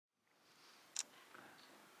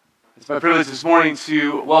It's my privilege this morning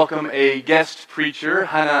to welcome a guest preacher.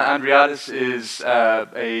 Hannah Andreadis is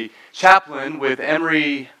a chaplain with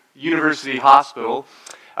Emory University Hospital,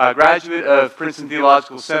 a graduate of Princeton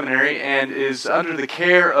Theological Seminary, and is under the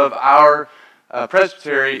care of our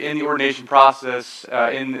presbytery in the ordination process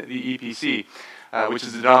in the EPC, which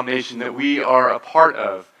is the denomination that we are a part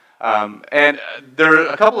of. And there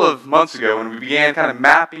a couple of months ago, when we began kind of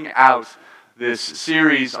mapping out this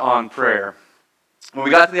series on prayer, when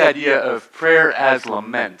we got to the idea of prayer as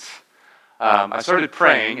lament, I started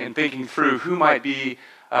praying and thinking through who might be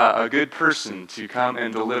a good person to come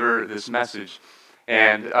and deliver this message.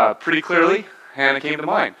 And pretty clearly, Hannah came to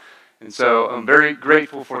mind. And so I'm very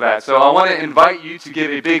grateful for that. So I want to invite you to give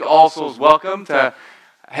a big All Souls welcome to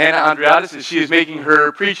Hannah Andreadis as she is making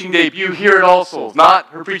her preaching debut here at All Souls. Not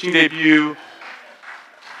her preaching debut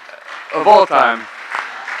of all time.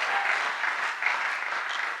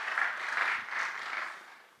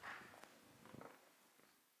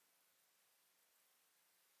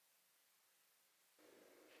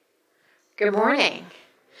 Good morning.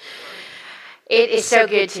 It is so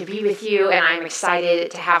good to be with you, and I'm excited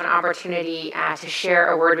to have an opportunity to share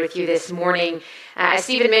a word with you this morning. As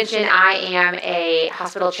Stephen mentioned, I am a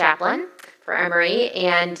hospital chaplain for Emory,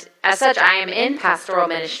 and as such, I am in pastoral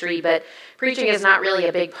ministry, but preaching is not really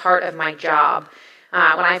a big part of my job.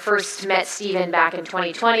 When I first met Stephen back in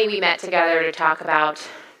 2020, we met together to talk about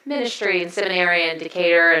ministry and seminary and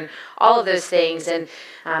Decatur and all of those things, and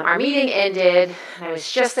our meeting ended, and I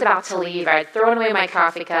was just about to leave. I had thrown away my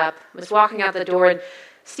coffee cup, was walking out the door, and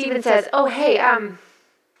Stephen says, "Oh, hey,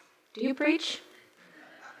 do you preach?"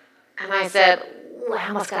 And I said, I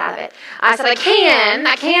almost got out of it. I said, I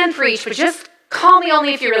can preach, but just call me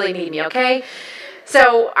only if you really need me, okay?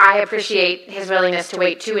 So I appreciate his willingness to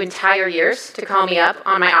wait 2 entire years to call me up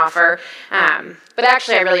on my offer. But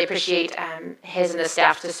actually, I really appreciate his and the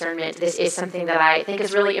staff's discernment. This is something that I think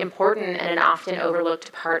is really important and an often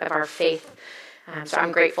overlooked part of our faith. So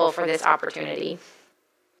I'm grateful for this opportunity.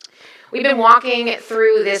 We've been walking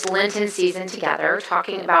through this Lenten season together,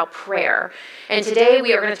 talking about prayer. And today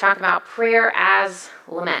we are going to talk about prayer as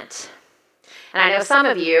lament. And I know some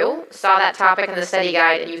of you saw that topic in the study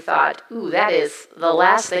guide and you thought, ooh, that is the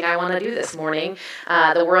last thing I want to do this morning.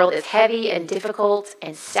 The world is heavy and difficult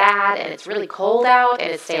and sad, and it's really cold out, and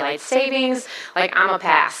it's daylight savings. Like, I'm a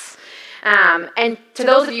pass. And to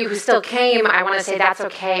those of you who still came, I want to say that's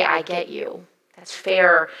okay. I get you. That's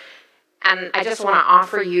fair. And I just want to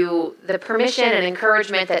offer you the permission and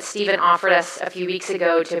encouragement that Stephen offered us a few weeks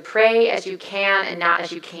ago to pray as you can and not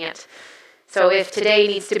as you can't. So if today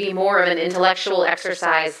needs to be more of an intellectual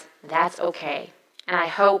exercise, that's okay. And I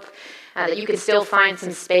hope that you can still find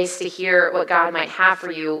some space to hear what God might have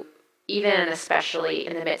for you, even and especially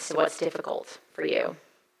in the midst of what's difficult for you.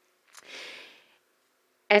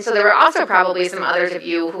 And so there were also probably some others of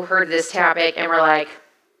you who heard this topic and were like,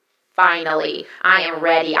 finally, I am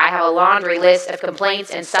ready. I have a laundry list of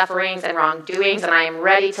complaints and sufferings and wrongdoings, and I am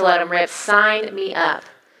ready to let them rip. Sign me up.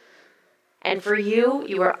 And for you,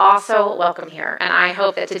 you are also welcome here. And I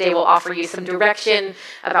hope that today will offer you some direction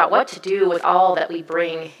about what to do with all that we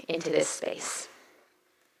bring into this space.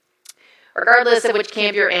 Regardless of which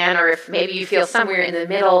camp you're in, or if maybe you feel somewhere in the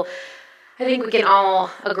middle, I think we can all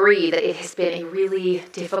agree that it has been a really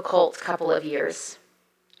difficult couple of years.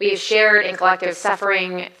 We have shared in collective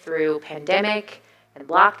suffering through pandemic and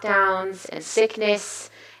lockdowns and sickness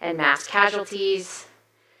and mass casualties,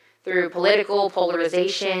 through political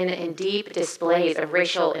polarization and deep displays of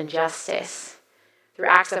racial injustice, through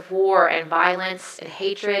acts of war and violence and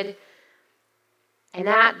hatred. And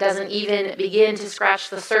that doesn't even begin to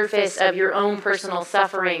scratch the surface of your own personal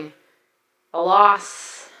suffering, the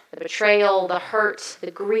loss, the betrayal, the hurt,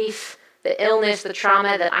 the grief, the illness, the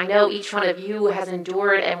trauma that I know each one of you has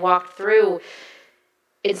endured and walked through.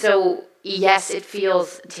 And so, yes, it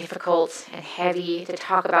feels difficult and heavy to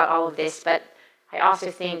talk about all of this, but I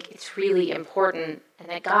also think it's really important and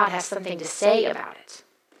that God has something to say about it.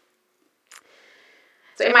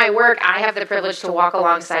 So in my work, I have the privilege to walk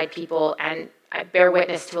alongside people, and I bear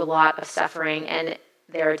witness to a lot of suffering. And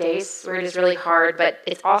there are days where it is really hard, but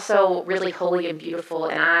it's also really holy and beautiful.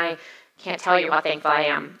 And I can't tell you how thankful I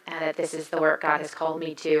am that this is the work God has called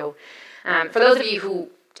me to. For those of you who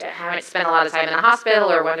haven't spent a lot of time in the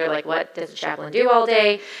hospital or wonder, like, what does a chaplain do all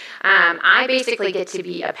day? I basically get to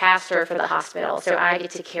be a pastor for the hospital. So I get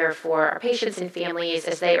to care for our patients and families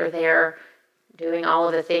as they are there doing all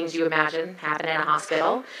of the things you imagine happen in a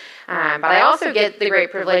hospital. But I also get the great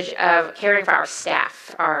privilege of caring for our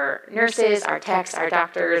staff, our nurses, our techs, our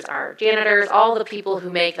doctors, our janitors, all the people who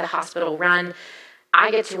make the hospital run.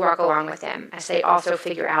 I get to walk along with them as they also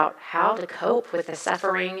figure out how to cope with the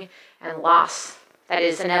suffering and loss that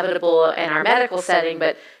is inevitable in our medical setting,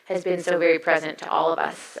 but has been so very present to all of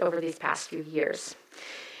us over these past few years.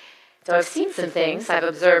 So I've seen some things, I've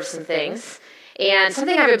observed some things, and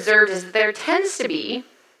something I've observed is that there tends to be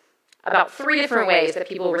about 3 different ways that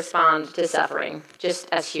people respond to suffering, just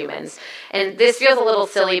as humans. And this feels a little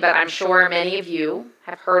silly, but I'm sure many of you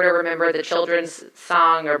have heard or remember the children's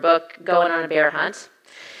song or book, Going on a Bear Hunt.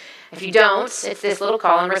 If you don't, it's this little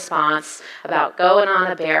call and response about going on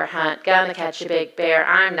a bear hunt, gonna catch a big bear,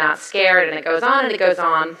 I'm not scared, and it goes on and it goes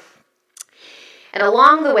on. And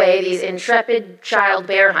along the way, these intrepid child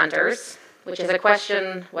bear hunters, which is a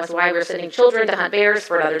question was why we're sending children to hunt bears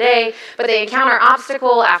for another day, but they encounter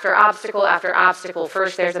obstacle after obstacle after obstacle.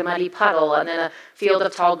 First there's a muddy puddle, and then a field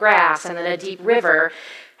of tall grass, and then a deep river.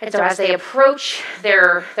 And so as they approach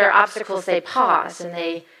their obstacles, they pause and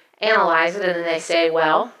they analyze it, and then they say,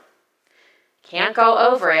 well, can't go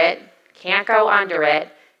over it, can't go under it,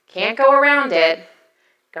 can't go around it,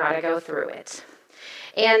 gotta go through it.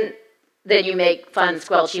 And then you make fun,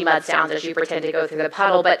 squelchy mud sounds as you pretend to go through the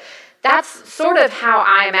puddle, but that's sort of how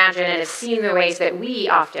I imagine and have seen the ways that we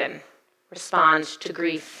often respond to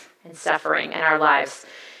grief and suffering in our lives.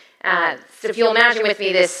 So if you'll imagine with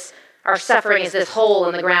me, our suffering is this hole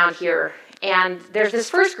in the ground here. And there's this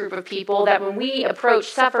first group of people that when we approach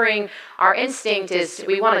suffering, our instinct is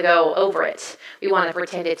we want to go over it. We want to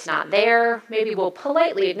pretend it's not there. Maybe we'll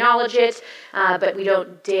politely acknowledge it, but we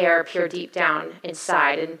don't dare peer deep down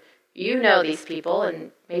inside. And you know these people,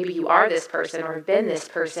 and maybe you are this person or have been this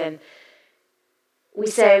person. We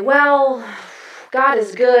say, well, God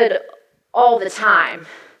is good all the time.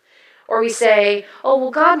 Or we say, oh, well,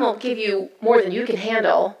 God won't give you more than you can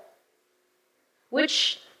handle,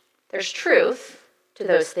 which there's truth to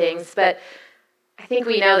those things, but I think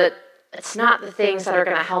we know that it's not the things that are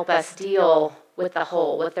going to help us deal with the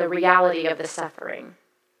whole, with the reality of the suffering.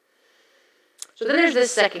 So then there's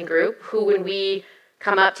this second group who, when we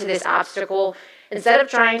come up to this obstacle, instead of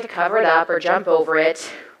trying to cover it up or jump over it,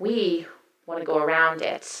 we want to go around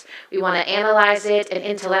it. We want to analyze it and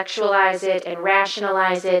intellectualize it and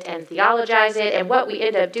rationalize it and theologize it. And what we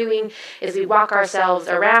end up doing is we walk ourselves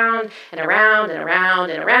around and around and around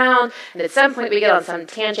and around. And at some point we get on some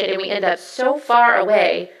tangent and we end up so far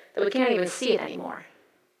away that we can't even see it anymore.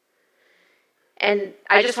 And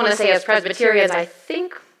I just want to say, as Presbyterians, I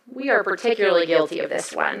think we are particularly guilty of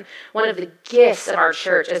this one. One of the gifts of our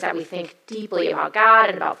church is that we think deeply about God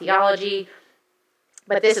and about theology.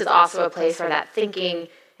 But this is also a place where that thinking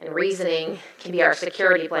and reasoning can be our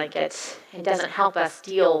security blanket and doesn't help us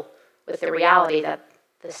deal with the reality that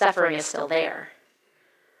the suffering is still there.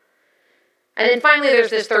 And then finally, there's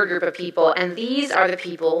this third group of people, and these are the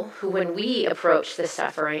people who, when we approach the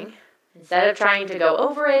suffering, instead of trying to go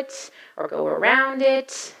over it or go around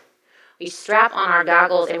it, we strap on our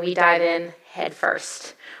goggles and we dive in head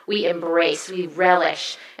first. We embrace, we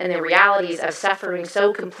relish in the realities of suffering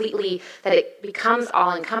so completely that it becomes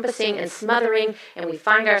all-encompassing and smothering, and we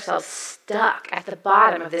find ourselves stuck at the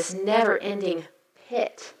bottom of this never-ending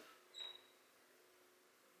pit.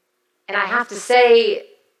 And I have to say,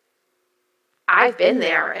 I've been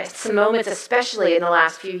there at some moments, especially in the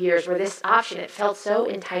last few years, where this option, it felt so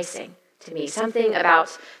enticing to me. Something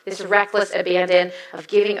about this reckless abandon of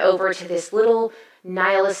giving over to this little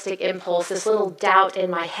nihilistic impulse, this little doubt in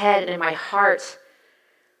my head and in my heart.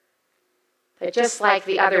 But just like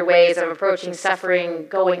the other ways of approaching suffering,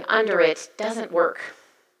 going under it doesn't work.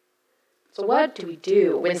 So what do we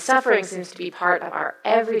do when suffering seems to be part of our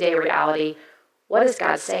everyday reality? What does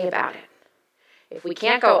God say about it? If we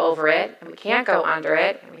can't go over it, and we can't go under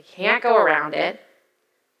it, and we can't go around it,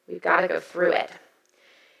 we've got to go through it.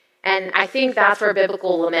 And I think that's where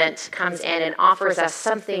biblical lament comes in and offers us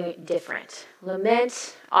something different.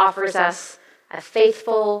 Lament offers us a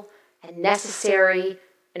faithful and necessary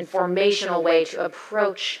and formational way to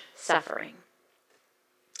approach suffering.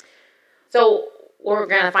 So we're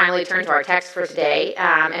going to finally turn to our text for today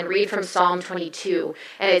and read from Psalm 22.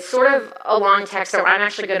 And it's sort of a long text, so I'm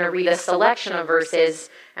actually going to read a selection of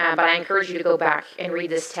verses, but I encourage you to go back and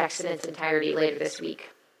read this text in its entirety later this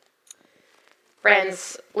week.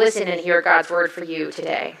 Friends, listen and hear God's word for you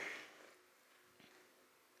today.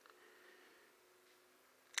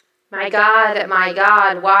 My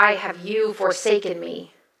God, why have you forsaken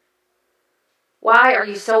me? Why are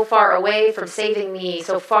you so far away from saving me,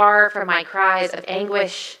 so far from my cries of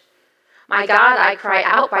anguish? My God, I cry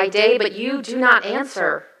out by day, but you do not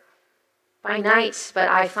answer. By night, but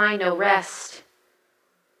I find no rest.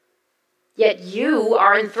 Yet you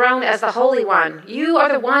are enthroned as the Holy One. You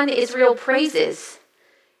are the one Israel praises.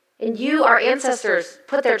 In you, our ancestors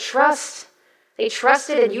put their trust. They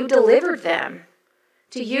trusted and you delivered them.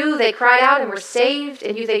 To you, they cried out and were saved.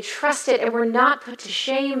 In you, they trusted and were not put to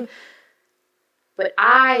shame. But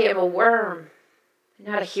I am a worm,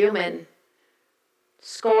 not a human,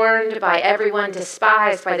 scorned by everyone,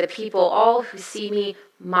 despised by the people. All who see me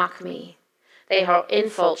mock me. They hurl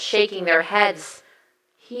insults, shaking their heads.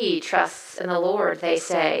 He trusts in the Lord, they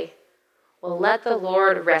say. Well, let the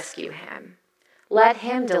Lord rescue him. Let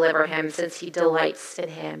him deliver him, since he delights in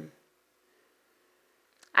him.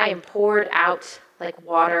 I am poured out like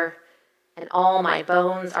water, and all my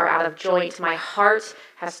bones are out of joint. My heart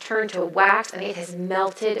has turned to wax, and it has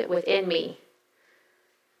melted within me.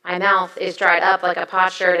 My mouth is dried up like a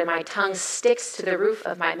potsherd, and my tongue sticks to the roof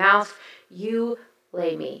of my mouth. You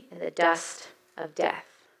lay me in the dust of death.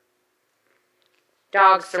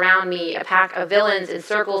 Dogs surround me, a pack of villains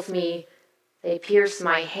encircles me. They pierce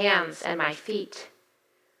my hands and my feet.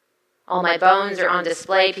 All my bones are on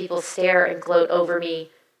display. People stare and gloat over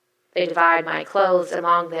me. They divide my clothes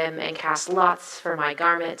among them and cast lots for my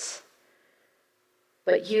garments.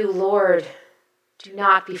 But you, Lord, do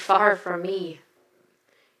not be far from me.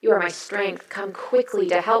 You are my strength. Come quickly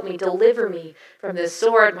to help me. Deliver me from the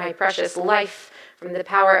sword, my precious life, from the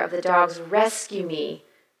power of the dogs. Rescue me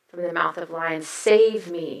from the mouth of lions.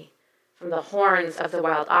 Save me from the horns of the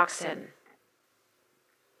wild oxen.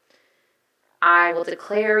 I will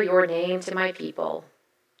declare your name to my people.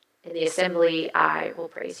 In the assembly, I will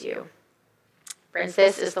praise you. Friends,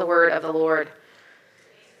 this is the word of the Lord.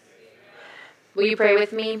 Will you pray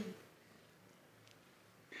with me?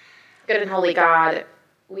 Good and holy God,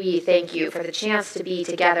 we thank you for the chance to be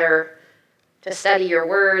together, to study your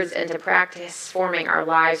words, and to practice forming our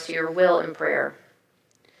lives to your will in prayer.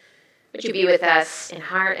 Would you be with us in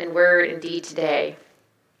heart and word and deed today?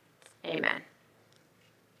 Amen.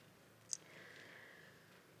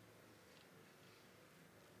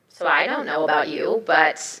 So I don't know about you,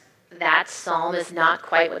 but that psalm is not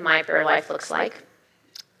quite what my prayer life looks like.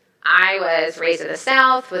 I was raised in the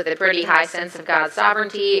South with a pretty high sense of God's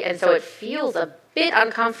sovereignty, and so it feels a bit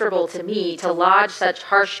uncomfortable to me to lodge such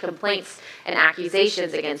harsh complaints and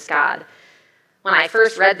accusations against God. When I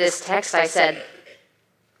first read this text, I said,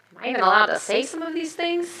 am I even allowed to say some of these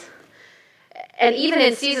things? And even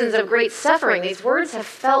in seasons of great suffering, these words have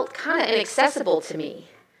felt kind of inaccessible to me.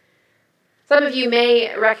 Some of you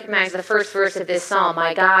may recognize the first verse of this psalm,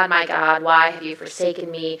 my God, why have you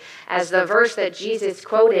forsaken me?" as the verse that Jesus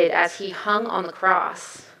quoted as he hung on the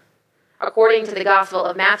cross. According to the Gospel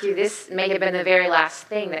of Matthew, this may have been the very last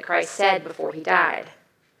thing that Christ said before he died.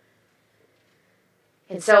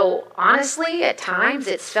 And so, honestly, at times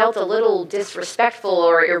it's felt a little disrespectful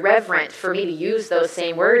or irreverent for me to use those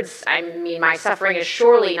same words. I mean, my suffering is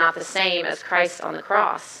surely not the same as Christ on the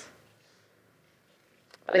cross.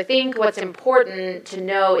 But I think what's important to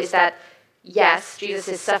know is that, yes,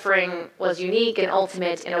 Jesus' suffering was unique and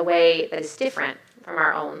ultimate in a way that is different from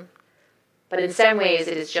our own. But in some ways,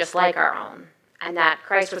 it is just like our own. And that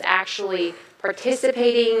Christ was actually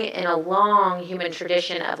participating in a long human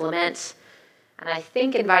tradition of lament, and I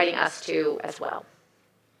think inviting us to as well.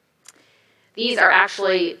 These are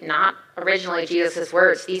actually not originally Jesus'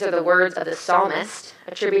 words. These are the words of the psalmist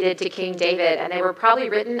attributed to King David, and they were probably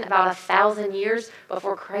written about 1,000 years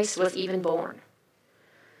before Christ was even born.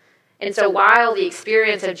 And so while the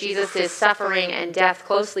experience of Jesus' suffering and death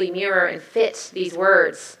closely mirror and fit these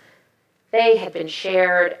words, they had been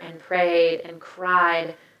shared and prayed and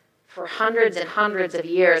cried for hundreds and hundreds of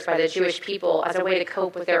years by the Jewish people as a way to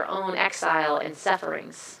cope with their own exile and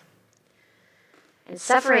sufferings. And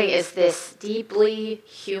suffering is this deeply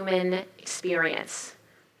human experience.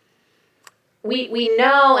 We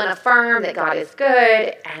know and affirm that God is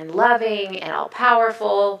good and loving and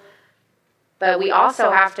all-powerful, but we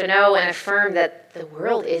also have to know and affirm that the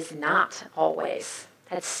world is not always.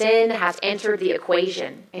 That sin has entered the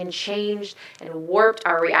equation and changed and warped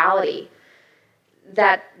our reality.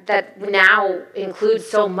 That now includes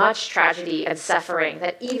so much tragedy and suffering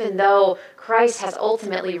that even though Christ has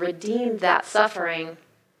ultimately redeemed that suffering,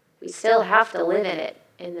 we still have to live in it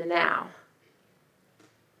in the now.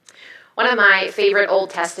 One of my favorite Old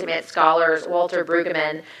Testament scholars, Walter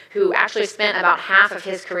Brueggemann, who actually spent about half of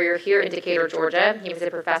his career here in Decatur, Georgia, he was a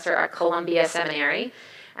professor at Columbia Seminary,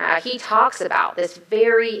 he talks about this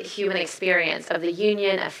very human experience of the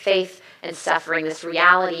union of faith and suffering, this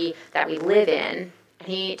reality that we live in. And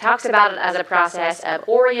he talks about it as a process of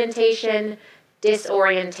orientation,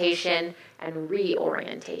 disorientation, and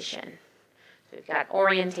reorientation. So we've got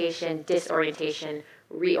orientation, disorientation,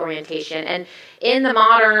 reorientation. And in the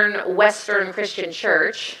modern Western Christian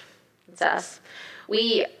church, it's us,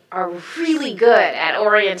 We are really good at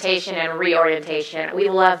orientation and reorientation. We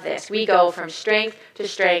love this. We go from strength to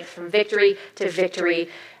strength, from victory to victory.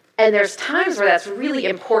 And there's times where that's really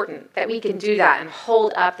important, that we can do that and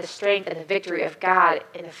hold up the strength and the victory of God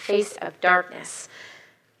in the face of darkness.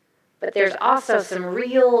 But there's also some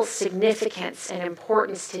real significance and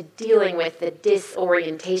importance to dealing with the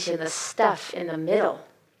disorientation, the stuff in the middle.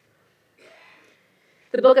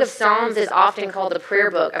 The book of Psalms is often called the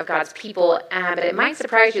prayer book of God's people, but it might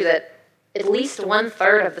surprise you that at least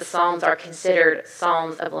 1/3 of the Psalms are considered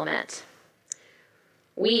Psalms of lament.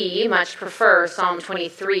 We much prefer Psalm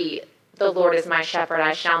 23, "The Lord is my shepherd,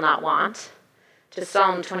 I shall not want," to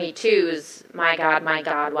Psalm 22's, my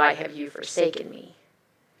God, why have you forsaken me?"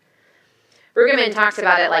 Brueggemann talks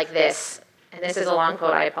about it like this, and this is a long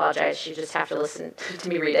quote, I apologize, you just have to listen to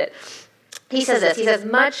me read it. He says this, he says,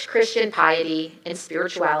 "Much Christian piety and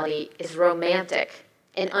spirituality is romantic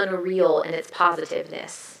and unreal in its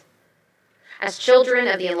positiveness. As children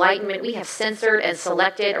of the Enlightenment, we have censored and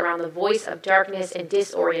selected around the voice of darkness and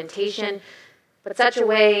disorientation, but such a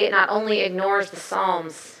way not only ignores the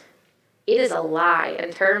Psalms, it is a lie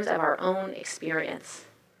in terms of our own experience.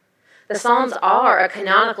 The Psalms are a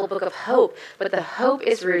canonical book of hope, but the hope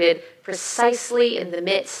is rooted precisely in the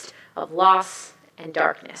midst of loss and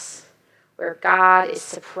darkness, where God is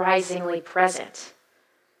surprisingly present.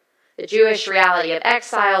 The Jewish reality of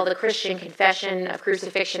exile, the Christian confession of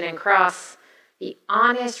crucifixion and cross, the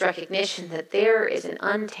honest recognition that there is an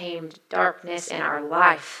untamed darkness in our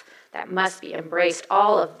life that must be embraced,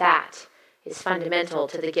 all of that is fundamental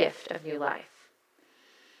to the gift of new life."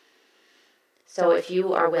 So if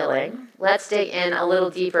you are willing, let's dig in a little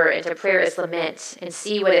deeper into prayer as lament and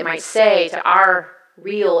see what it might say to our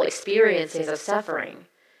real experiences of suffering.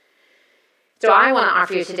 So I want to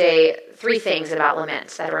offer you today 3 things about lament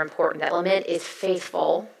that are important. That lament is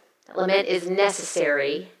faithful, that lament is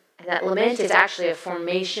necessary, and that lament is actually a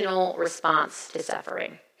formational response to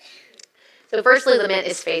suffering. So firstly, lament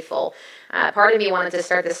is faithful. Part of me wanted to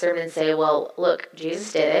start this sermon and say, well, look,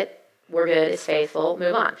 Jesus did it. We're good, it's faithful,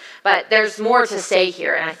 move on. But there's more to say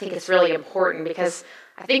here, and I think it's really important because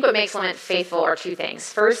I think what makes lament faithful are 2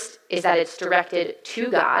 things. First is that it's directed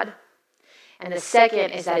to God, and the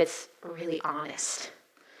second is that it's really honest.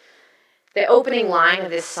 The opening line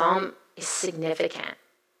of this psalm is significant.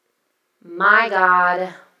 My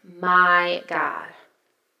God, my God.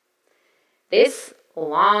 This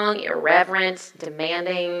long, irreverent,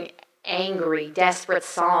 demanding, angry, desperate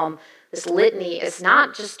psalm, this litany is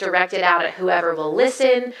not just directed out at whoever will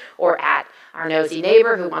listen or at our nosy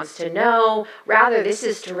neighbor who wants to know. Rather, this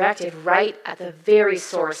is directed right at the very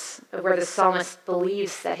source of where the psalmist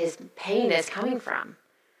believes that his pain is coming from,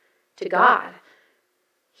 to God.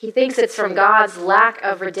 He thinks it's from God's lack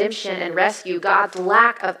of redemption and rescue, God's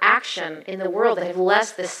lack of action in the world that have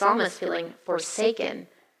left this psalmist feeling forsaken,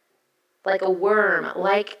 like a worm,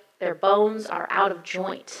 like their bones are out of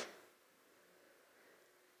joint.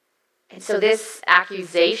 And so this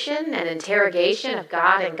accusation and interrogation of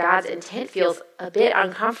God and God's intent feels a bit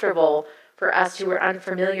uncomfortable for us who are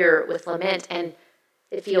unfamiliar with lament, and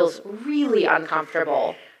it feels really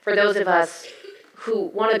uncomfortable for those of us who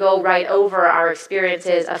want to go right over our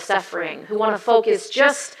experiences of suffering, who want to focus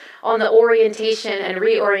just on the orientation and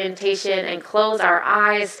reorientation and close our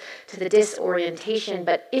eyes to the disorientation.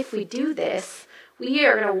 But if we do this, we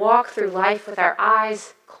are going to walk through life with our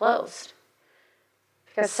eyes closed.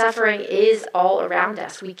 Because suffering is all around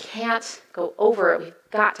us. We can't go over it. We've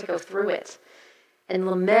got to go through it. And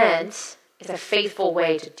lament is a faithful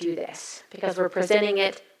way to do this because we're presenting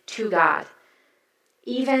it to God.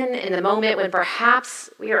 Even in the moment when perhaps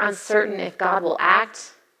we are uncertain if God will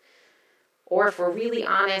act, or if we're really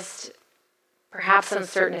honest, perhaps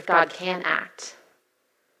uncertain if God can act.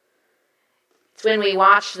 It's when we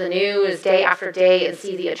watch the news day after day and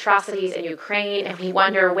see the atrocities in Ukraine and we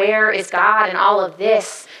wonder, where is God in all of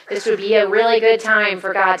this? This would be a really good time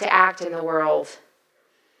for God to act in the world.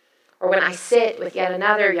 Or when I sit with yet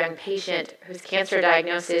another young patient whose cancer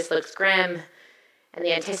diagnosis looks grim and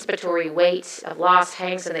the anticipatory weight of loss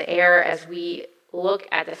hangs in the air as we look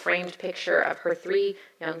at the framed picture of her 3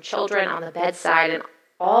 young children on the bedside, and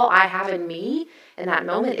all I have in me in that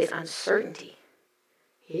moment is uncertainty.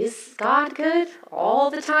 Is God good all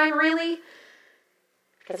the time, really?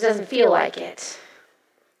 Because it doesn't feel like it.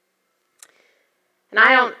 And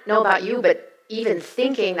I don't know about you, but even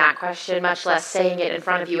thinking that question, much less saying it in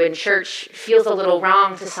front of you in church, feels a little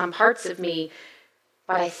wrong to some parts of me.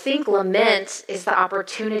 But I think lament is the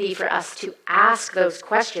opportunity for us to ask those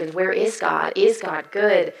questions. Where is God? Is God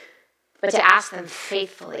good? But to ask them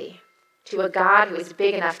faithfully. to a God who is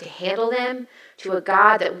big enough to handle them, to a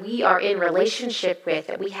God that we are in relationship with,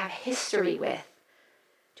 that we have history with,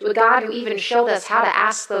 to a God who even showed us how to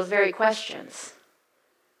ask those very questions.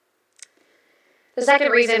 The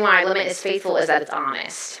second reason why lament is faithful is that it's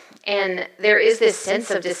honest. And there is this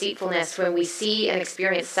sense of deceitfulness when we see and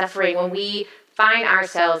experience suffering, when we find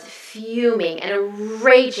ourselves fuming and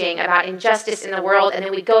raging about injustice in the world, and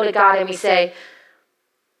then we go to God and we say,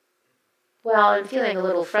 well, I'm feeling a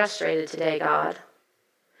little frustrated today, God.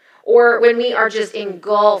 Or when we are just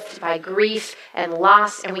engulfed by grief and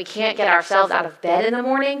loss and we can't get ourselves out of bed in the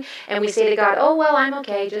morning, and we say to God, oh, well, I'm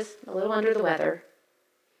okay, just a little under the weather.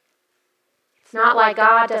 It's not like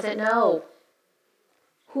God doesn't know.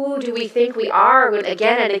 Who do we think we are when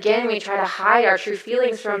again and again we try to hide our true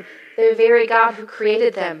feelings from the very God who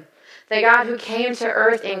created them, the God who came to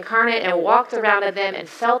earth incarnate and walked around in them and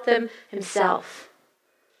felt them himself?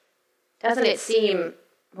 Doesn't it seem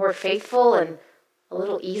more faithful and a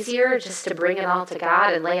little easier just to bring it all to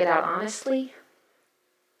God and lay it out honestly?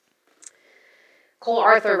 Cole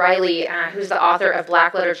Arthur Riley, who's the author of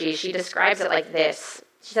Black Liturgy, she describes it like this.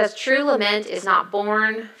 She says, true lament is not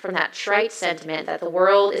born from that trite sentiment that the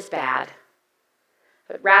world is bad,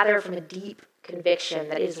 but rather from a deep conviction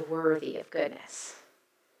that it is worthy of goodness.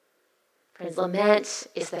 Friends, lament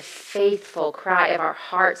is the faithful cry of our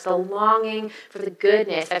hearts, the longing for the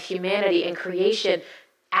goodness of humanity and creation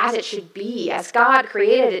as it should be, as God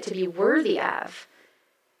created it to be worthy of.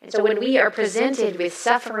 And so when we are presented with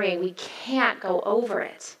suffering, we can't go over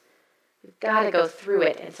it. We've got to go through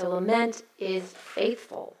it. And so lament is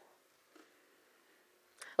faithful.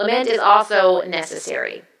 Lament is also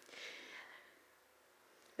necessary.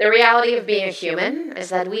 The reality of being a human is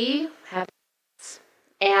that we have needs.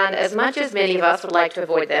 And as much as many of us would like to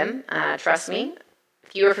avoid them, trust me,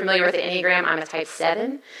 if you are familiar with the Enneagram, I'm a type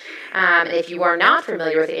 7. If you are not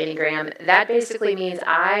familiar with the Enneagram, that basically means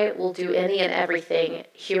I will do any and everything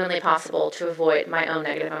humanly possible to avoid my own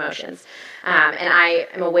negative emotions. And I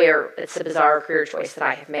am aware it's a bizarre career choice that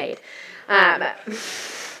I have made. But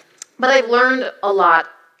I've learned a lot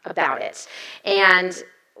about it. And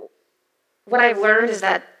what I've learned is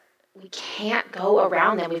that we can't go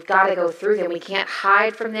around them. We've got to go through them. We can't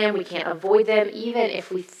hide from them. We can't avoid them. Even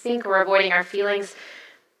if we think we're avoiding our feelings,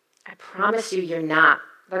 I promise you, you're not.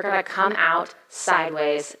 They're going to come out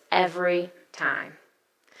sideways every time.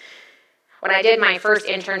 When I did my first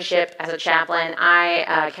internship as a chaplain,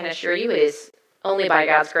 I can assure you it is only by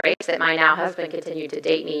God's grace that my now husband continued to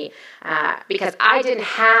date me because I didn't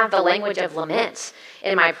have the language of lament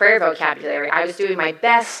in my prayer vocabulary. I was doing my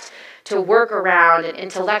best to work around and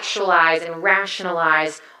intellectualize and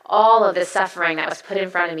rationalize all of the suffering that was put in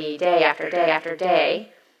front of me day after day after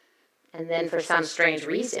day. And then for some strange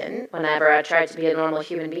reason, whenever I tried to be a normal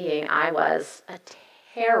human being, I was a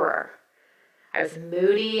terror. I was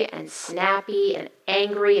moody and snappy and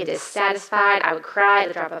angry and dissatisfied. I would cry at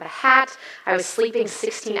the drop of a hat. I was sleeping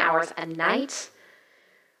 16 hours a night.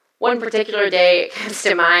 One particular day comes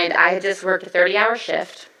to mind. I had just worked a 30-hour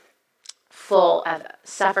shift full of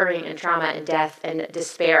suffering and trauma and death and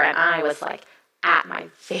despair, and I was like at my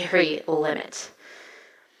very limit.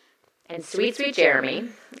 And sweet Jeremy,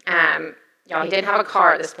 he didn't have a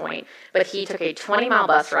car at this point, but he took a 20-mile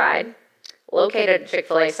bus ride, located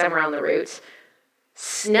Chick-fil-A somewhere on the route,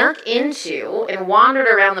 snuck into and wandered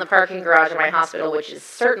around the parking garage of my hospital, which is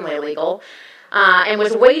certainly illegal, and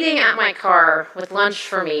was waiting at my car with lunch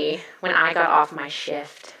for me when I got off my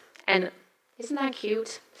shift. And isn't that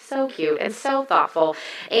cute? So cute and so thoughtful.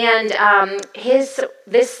 And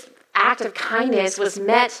this act of kindness was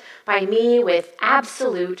met by me with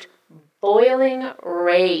absolute boiling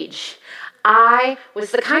rage. I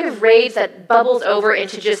was the kind of rage that bubbles over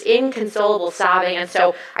into just inconsolable sobbing, and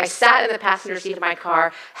so I sat in the passenger seat of my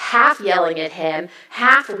car, half yelling at him,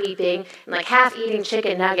 half weeping, and half eating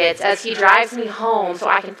chicken nuggets as he drives me home so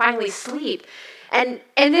I can finally sleep. And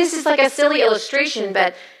this is like a silly illustration,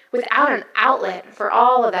 but without an outlet for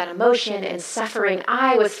all of that emotion and suffering,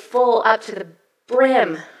 I was full up to the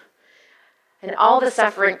brim. And all the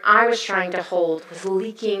suffering I was trying to hold was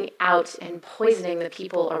leaking out and poisoning the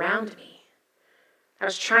people around me. I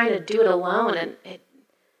was trying to do it alone, and it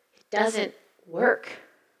doesn't work.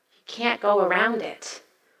 You can't go around it.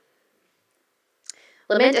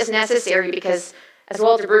 Lament is necessary because, as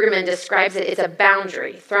Walter Brueggemann describes it, it's a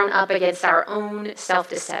boundary thrown up against our own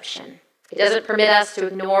self-deception. It doesn't permit us to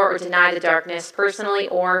ignore or deny the darkness personally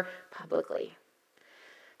or publicly.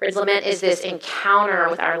 Friends, lament is this encounter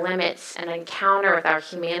with our limits, an encounter with our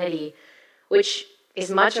humanity, which is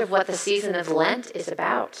much of what the season of Lent is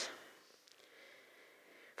about.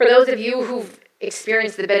 For those of you who've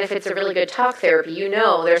experienced the benefits of really good talk therapy, you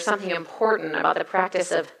know there's something important about the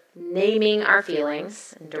practice of naming our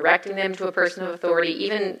feelings and directing them to a person of authority,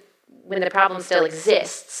 even when the problem still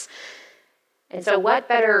exists. And so what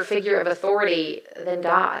better figure of authority than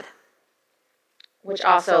God? Which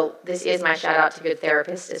also, this is my shout out to good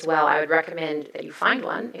therapists as well. I would recommend that you find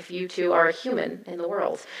one if you too are a human in the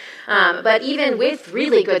world. But even with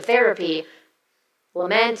really good therapy,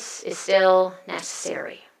 lament is still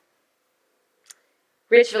necessary.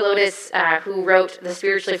 Rich Villodas, who wrote The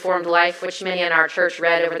Spiritually Formed Life, which many in our church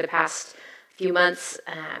read over the past few months,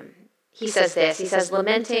 he says this. He says,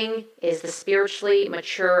 lamenting is the spiritually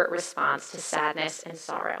mature response to sadness and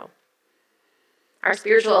sorrow. Our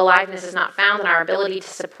spiritual aliveness is not found in our ability to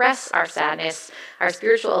suppress our sadness. Our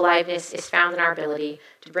spiritual aliveness is found in our ability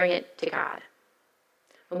to bring it to God.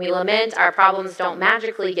 When we lament, our problems don't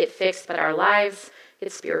magically get fixed, but our lives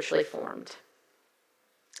get spiritually formed.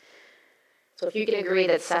 So if you can agree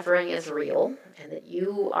that suffering is real and that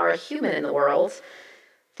you are a human in the world,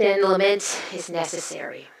 then lament is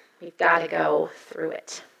necessary. We've got to go through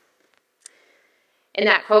it. In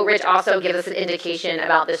that quote, Rich also gives us an indication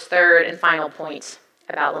about this third and final point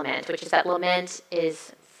about lament, which is that lament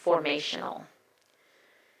is formational.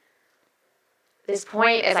 This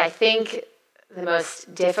point is, I think, the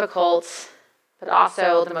most difficult, but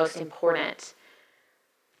also the most important.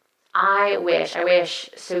 I wish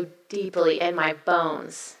so deeply in my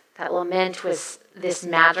bones that lament was this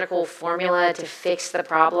magical formula to fix the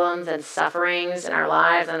problems and sufferings in our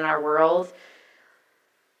lives and in our world.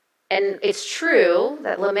 And it's true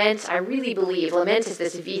that lament, I really believe, lament is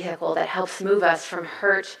this vehicle that helps move us from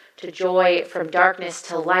hurt to joy, from darkness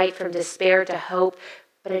to light, from despair to hope,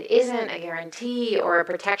 but it isn't a guarantee or a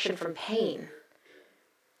protection from pain.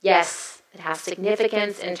 Yes, it has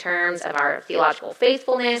significance in terms of our theological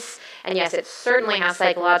faithfulness, and yes, it certainly has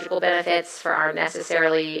psychological benefits for our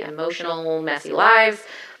necessarily emotional, messy lives.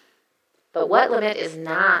 But what lament is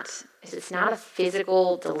not, is it's not a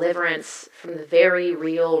physical deliverance from the very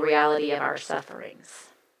real reality of our sufferings.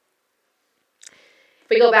 If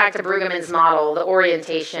we go back to Brueggemann's model, the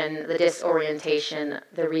orientation, the disorientation,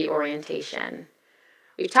 the reorientation,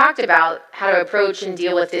 we've talked about how to approach and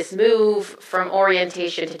deal with this move from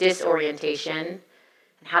orientation to disorientation and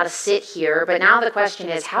how to sit here. But now the question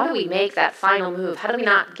is, how do we make that final move? How do we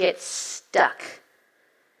not get stuck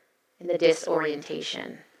in the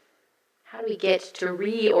disorientation? How do we get to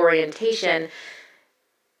reorientation?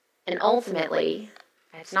 And ultimately,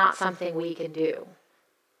 it's not something we can do.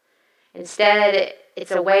 Instead,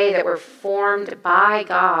 it's a way that we're formed by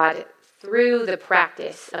God through the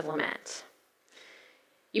practice of lament.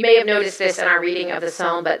 You may have noticed this in our reading of the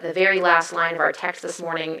psalm, but the very last line of our text this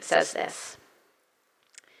morning says this: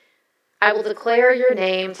 I will declare your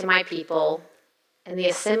name to my people, and the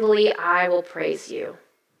assembly I will praise you.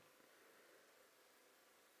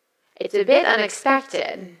 It's a bit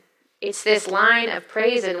unexpected. It's this line of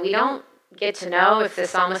praise, and we don't get to know if the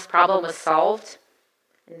psalmist's problem was solved.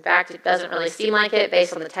 In fact, it doesn't really seem like it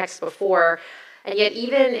based on the text before. And yet,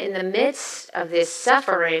 even in the midst of this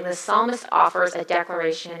suffering, the psalmist offers a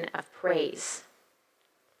declaration of praise.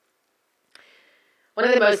 One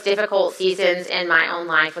of the most difficult seasons in my own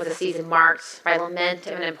life was a season marked by lament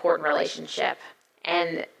of an important relationship.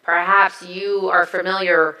 And perhaps you are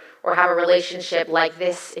familiar or have a relationship like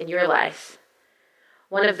this in your life.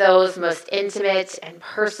 One of those most intimate and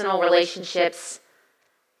personal relationships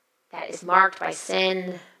that is marked by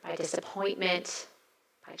sin, by disappointment,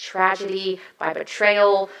 by tragedy, by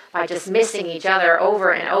betrayal, by dismissing each other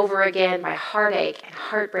over and over again, by heartache and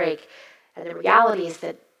heartbreak. And the reality is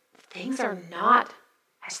that things are not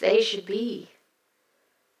as they should be.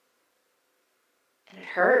 And it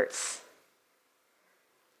hurts.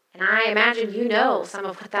 And I imagine you know some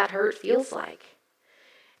of what that hurt feels like.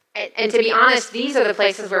 And to be honest, these are the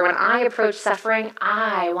places where when I approach suffering,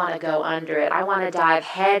 I want to go under it. I want to dive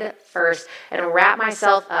head first and wrap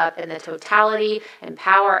myself up in the totality and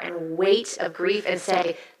power and weight of grief and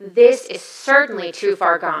say, this is certainly too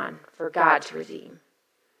far gone for God to redeem.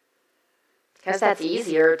 Because that's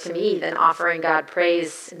easier to me than offering God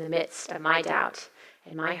praise in the midst of my doubt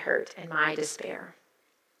and my hurt and my despair.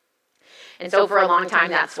 And so for a long time,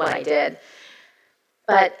 that's what I did.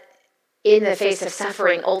 But in the face of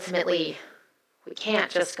suffering, ultimately, we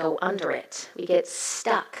can't just go under it. We get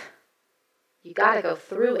stuck. You got to go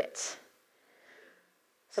through it.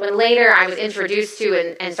 So when later I was introduced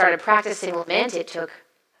to and started practicing lament, it took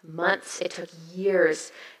months, it took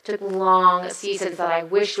years, it took long seasons that I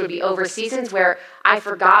wished would be over, seasons where I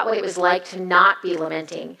forgot what it was like to not be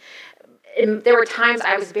lamenting. there were times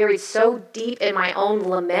I was buried so deep in my own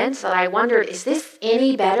lament that I wondered, is this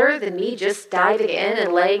any better than me just diving in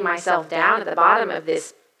and laying myself down at the bottom of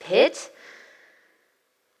this pit?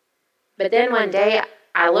 But then one day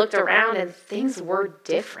I looked around and things were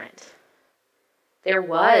different. There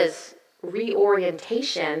was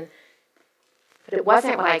reorientation, but it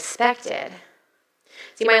wasn't what I expected.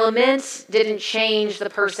 See, my lament didn't change the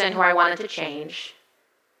person who I wanted to change.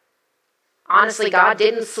 Honestly, God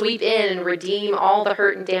didn't sweep in and redeem all the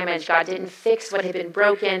hurt and damage. God didn't fix what had been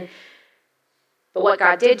broken. But what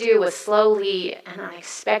God did do was slowly and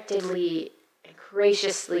unexpectedly and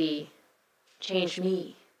graciously change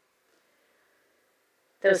me.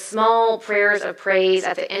 Those small prayers of praise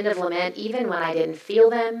at the end of lament, even when I didn't feel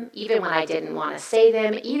them, even when I didn't want to say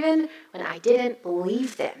them, even when I didn't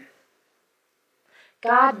believe them.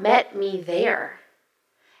 God met me there.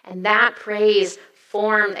 And that praise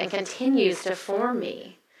formed and continues to form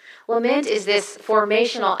me. Lament is this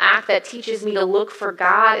formational act that teaches me to look for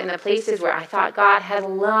God in the places where I thought God had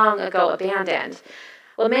long ago abandoned.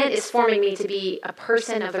 Lament is forming me to be a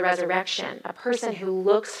person of the resurrection, a person who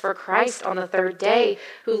looks for Christ on the third day,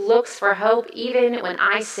 who looks for hope even when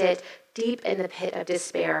I sit deep in the pit of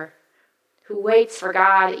despair, who waits for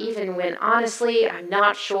God even when honestly I'm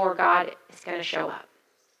not sure God is going to show up.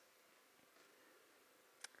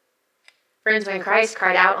 Friends, when Christ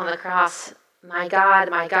cried out on the cross, my God,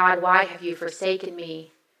 why have you forsaken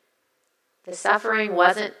me?" The suffering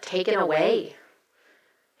wasn't taken away.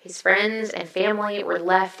 His friends and family were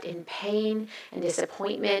left in pain and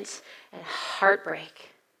disappointment and heartbreak.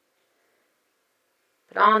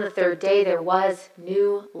 But on the third day, there was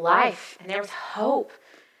new life and there was hope.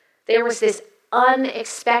 There was this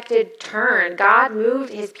unexpected turn. God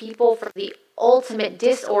moved his people from the ultimate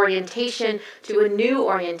disorientation to a new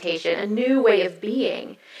orientation, a new way of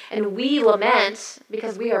being. And we lament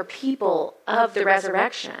because we are people of the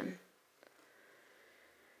resurrection.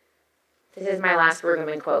 This is my last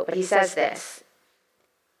Brueggemann quote, but he says this: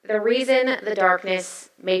 "The reason the darkness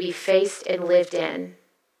may be faced and lived in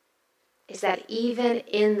is that even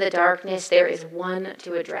in the darkness there is one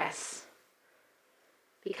to address.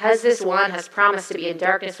 Because this one has promised to be in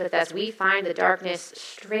darkness with us, we find the darkness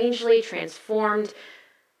strangely transformed,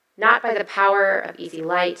 not by the power of easy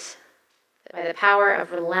light, but by the power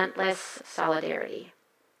of relentless solidarity."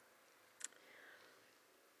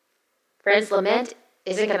 Friends, lament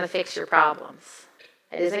isn't going to fix your problems.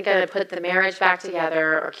 It isn't going to put the marriage back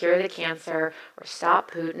together or cure the cancer or stop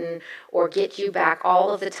Putin or get you back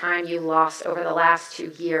all of the time you lost over the last 2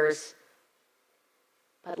 years.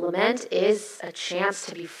 But lament is a chance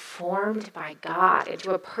to be formed by God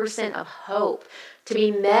into a person of hope, to be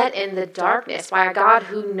met in the darkness by a God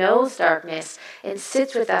who knows darkness and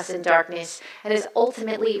sits with us in darkness and has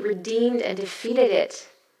ultimately redeemed and defeated it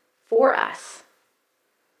for us.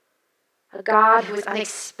 A God who is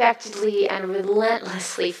unexpectedly and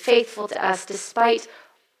relentlessly faithful to us despite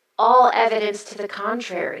all evidence to the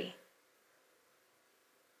contrary.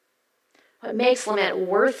 What makes lament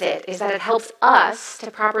worth it is that it helps us to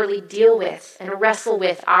properly deal with and wrestle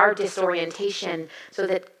with our disorientation so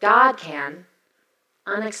that God can,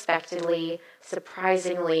 unexpectedly,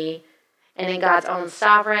 surprisingly, and in God's own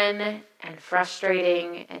sovereign and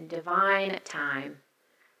frustrating and divine time,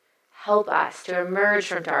 help us to emerge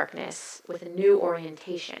from darkness with a new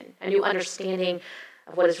orientation, a new understanding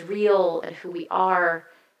of what is real and who we are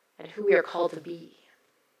and who we are called to be.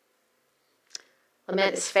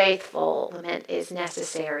 Lament is faithful. Lament is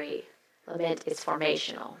necessary. Lament is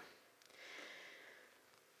formational.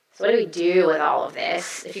 So what do we do with all of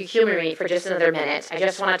this? If you humor me for just another minute, I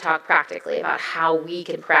just want to talk practically about how we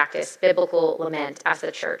can practice biblical lament as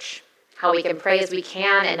the church. How we can pray as we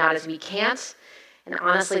can and not as we can't. And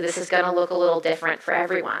honestly, this is going to look a little different for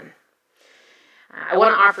everyone. I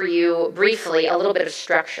want to offer you briefly a little bit of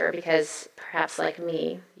structure because perhaps like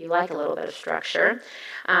me, you like a little bit of structure.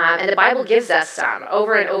 And the Bible gives us some.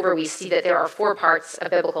 Over and over, we see that there are 4 parts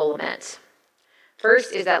of biblical lament.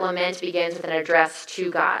 First is that lament begins with an address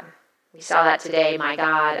to God. We saw that today, my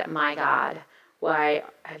God, why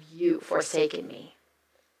have you forsaken me?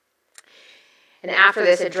 And after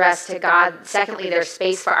this address to God, secondly, there's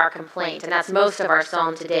space for our complaint. And that's most of our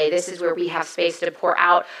psalm today. This is where we have space to pour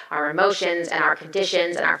out our emotions and our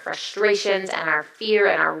conditions and our frustrations and our fear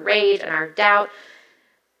and our rage and our doubt.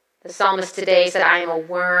 The psalmist today said, "I am a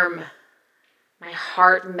worm. My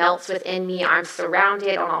heart melts within me. I'm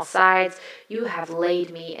surrounded on all sides. You have laid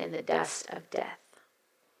me in the dust of death."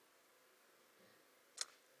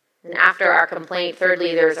 And after our complaint,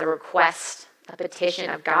 thirdly, there's a request, a petition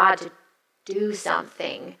of God to do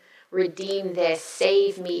something, redeem this,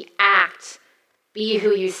 save me, act, Be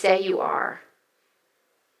who you say you are.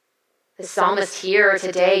 The psalmist here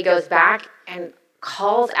today goes back and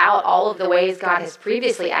calls out all of the ways God has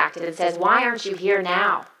previously acted and says, why aren't you here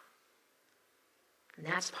now? And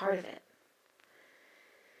that's part of it.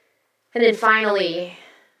 And then finally,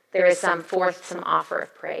 there is some offer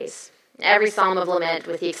of praise. In every psalm of lament,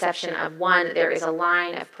 with the exception of one, there is a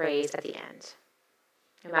line of praise at the end.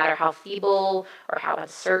 No matter how feeble or how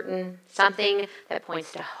uncertain, something that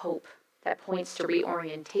points to hope, that points to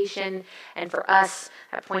reorientation, and for us,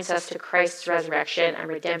 that points us to Christ's resurrection and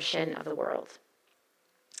redemption of the world.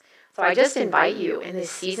 So I just invite you in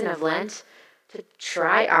this season of Lent to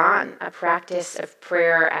try on a practice of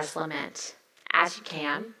prayer as lament, as you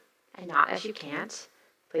can, and not as you can't.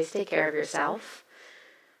 Please take care of yourself.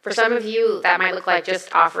 For some of you, that might look like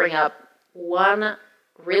just offering up one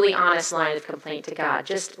really honest line of complaint to God,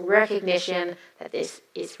 just recognition that this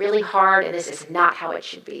is really hard and this is not how it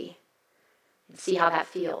should be. And see how that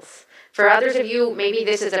feels. For others of you, maybe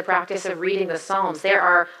this is a practice of reading the Psalms. There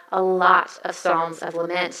are a lot of Psalms of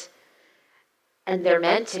lament, and they're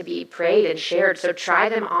meant to be prayed and shared. So try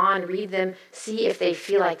them on, read them, see if they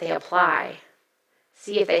feel like they apply.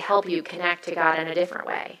 See if they help you connect to God in a different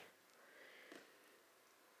way.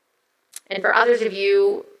 And for others of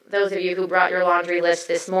you, those of you who brought your laundry list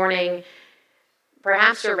this morning,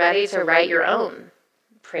 perhaps you're ready to write your own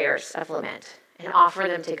prayers of lament and offer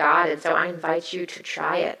them to God. And so I invite you to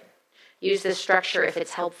try it. Use this structure if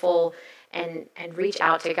it's helpful and reach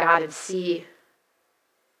out to God and see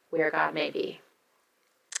where God may be.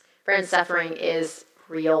 Friends, suffering is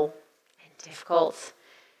real and difficult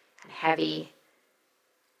and heavy.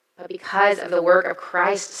 But because of the work of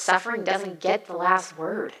Christ, suffering doesn't get the last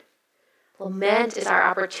word. Lament is our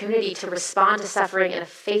opportunity to respond to suffering in a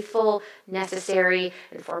faithful, necessary,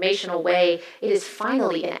 and formational way. It is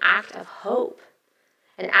finally an act of hope,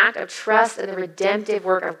 an act of trust in the redemptive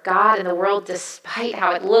work of God in the world, despite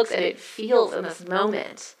how it looks and it feels in this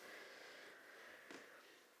moment.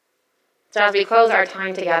 So as we close our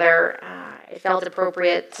time together, it felt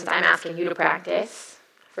appropriate, since I'm asking you to practice,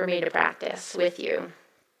 for me to practice with you.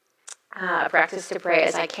 Practice to pray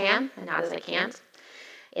as I can and not as I can't.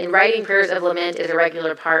 In writing prayers of lament is a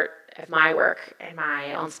regular part of my work and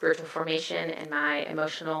my own spiritual formation and my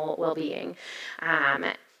emotional well-being.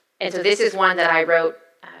 And so this is one that I wrote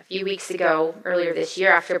a few weeks ago, earlier this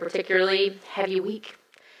year, after a particularly heavy week.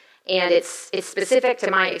 And it's specific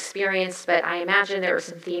to my experience, but I imagine there are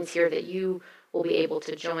some themes here that you will be able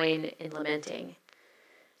to join in lamenting.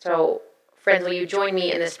 So, friends, will you join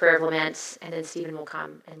me in this prayer of lament, and then Stephen will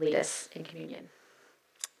come and lead us in communion.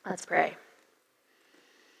 Let's pray.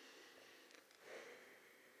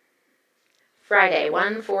 Friday,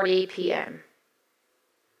 1:40 p.m.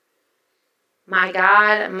 My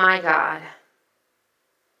God.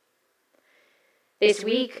 This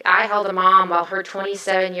week, I held a mom while her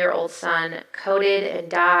 27-year-old son coded and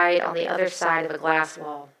died on the other side of a glass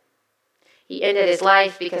wall. He ended his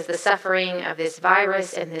life because the suffering of this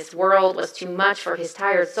virus and this world was too much for his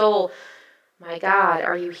tired soul. My God,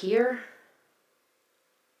 are you here?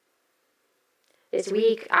 This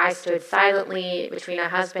week, I stood silently between a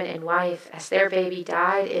husband and wife as their baby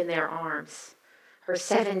died in their arms. Her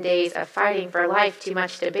 7 days of fighting for life, too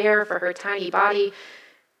much to bear for her tiny body.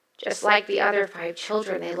 Just like the other 5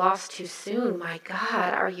 children they lost too soon. My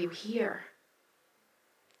God, are you here?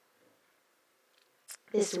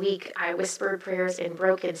 This week, I whispered prayers in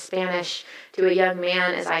broken Spanish to a young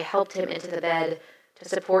man as I helped him into the bed to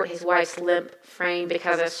support his wife's limp frame,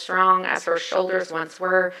 because as strong as her shoulders once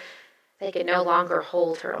were, they could no longer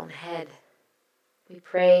hold her own head. We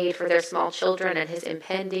prayed for their small children and his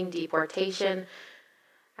impending deportation.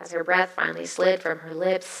 As her breath finally slid from her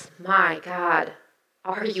lips, my God,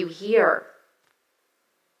 are you here?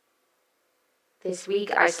 This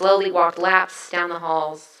week, I slowly walked laps down the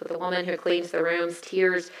halls with the woman who cleans the rooms,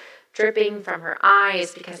 tears dripping from her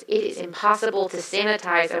eyes, because it is impossible to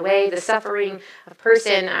sanitize away the suffering of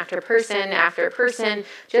person after person after person,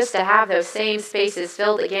 just to have those same spaces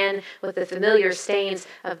filled again with the familiar stains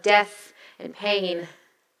of death and pain.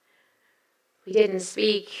 We didn't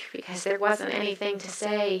speak because there wasn't anything to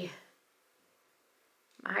say.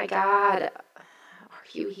 My God, are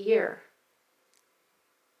you here?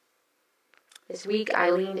 This week,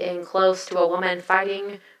 I leaned in close to a woman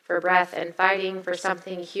fighting for breath and fighting for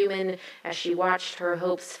something human as she watched her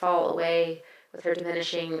hopes fall away with her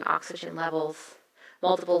diminishing oxygen levels.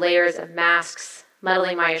 Multiple layers of masks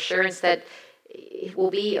muddling my assurance that it will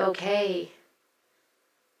be okay.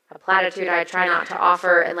 A platitude I try not to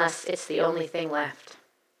offer unless it's the only thing left.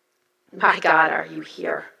 My God, are you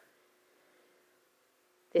here?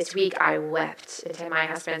 This week I wept into my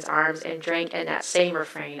husband's arms and drank in that same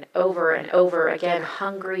refrain over and over again,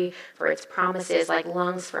 hungry for its promises like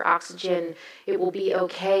lungs for oxygen. It will be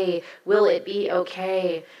okay. Will it be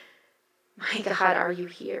okay? My God, are you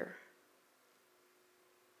here?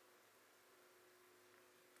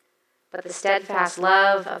 But the steadfast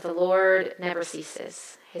love of the Lord never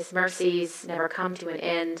ceases. His mercies never come to an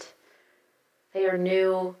end. They are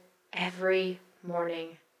new every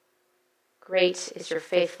morning. Great is your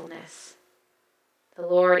faithfulness. The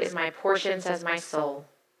Lord is my portion, says my soul.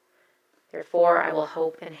 Therefore, I will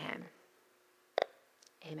hope in him.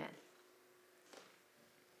 Amen.